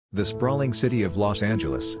The sprawling city of Los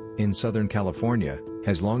Angeles, in Southern California,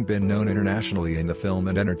 has long been known internationally in the film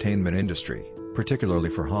and entertainment industry, particularly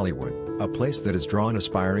for Hollywood, a place that has drawn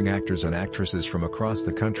aspiring actors and actresses from across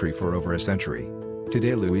the country for over a century.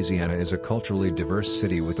 Today Louisiana is a culturally diverse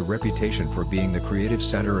city with a reputation for being the creative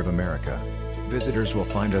center of America. Visitors will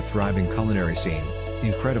find a thriving culinary scene,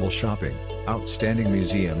 incredible shopping, outstanding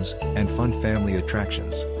museums, and fun family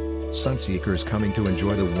attractions. Sunseekers coming to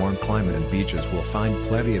enjoy the warm climate and beaches will find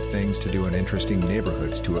plenty of things to do and interesting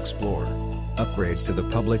neighborhoods to explore. Upgrades to the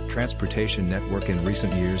public transportation network in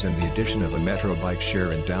recent years and the addition of a metro bike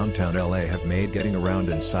share in downtown LA have made getting around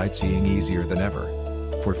and sightseeing easier than ever.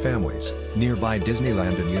 For families, nearby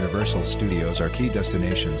Disneyland and Universal Studios are key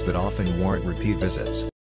destinations that often warrant repeat visits.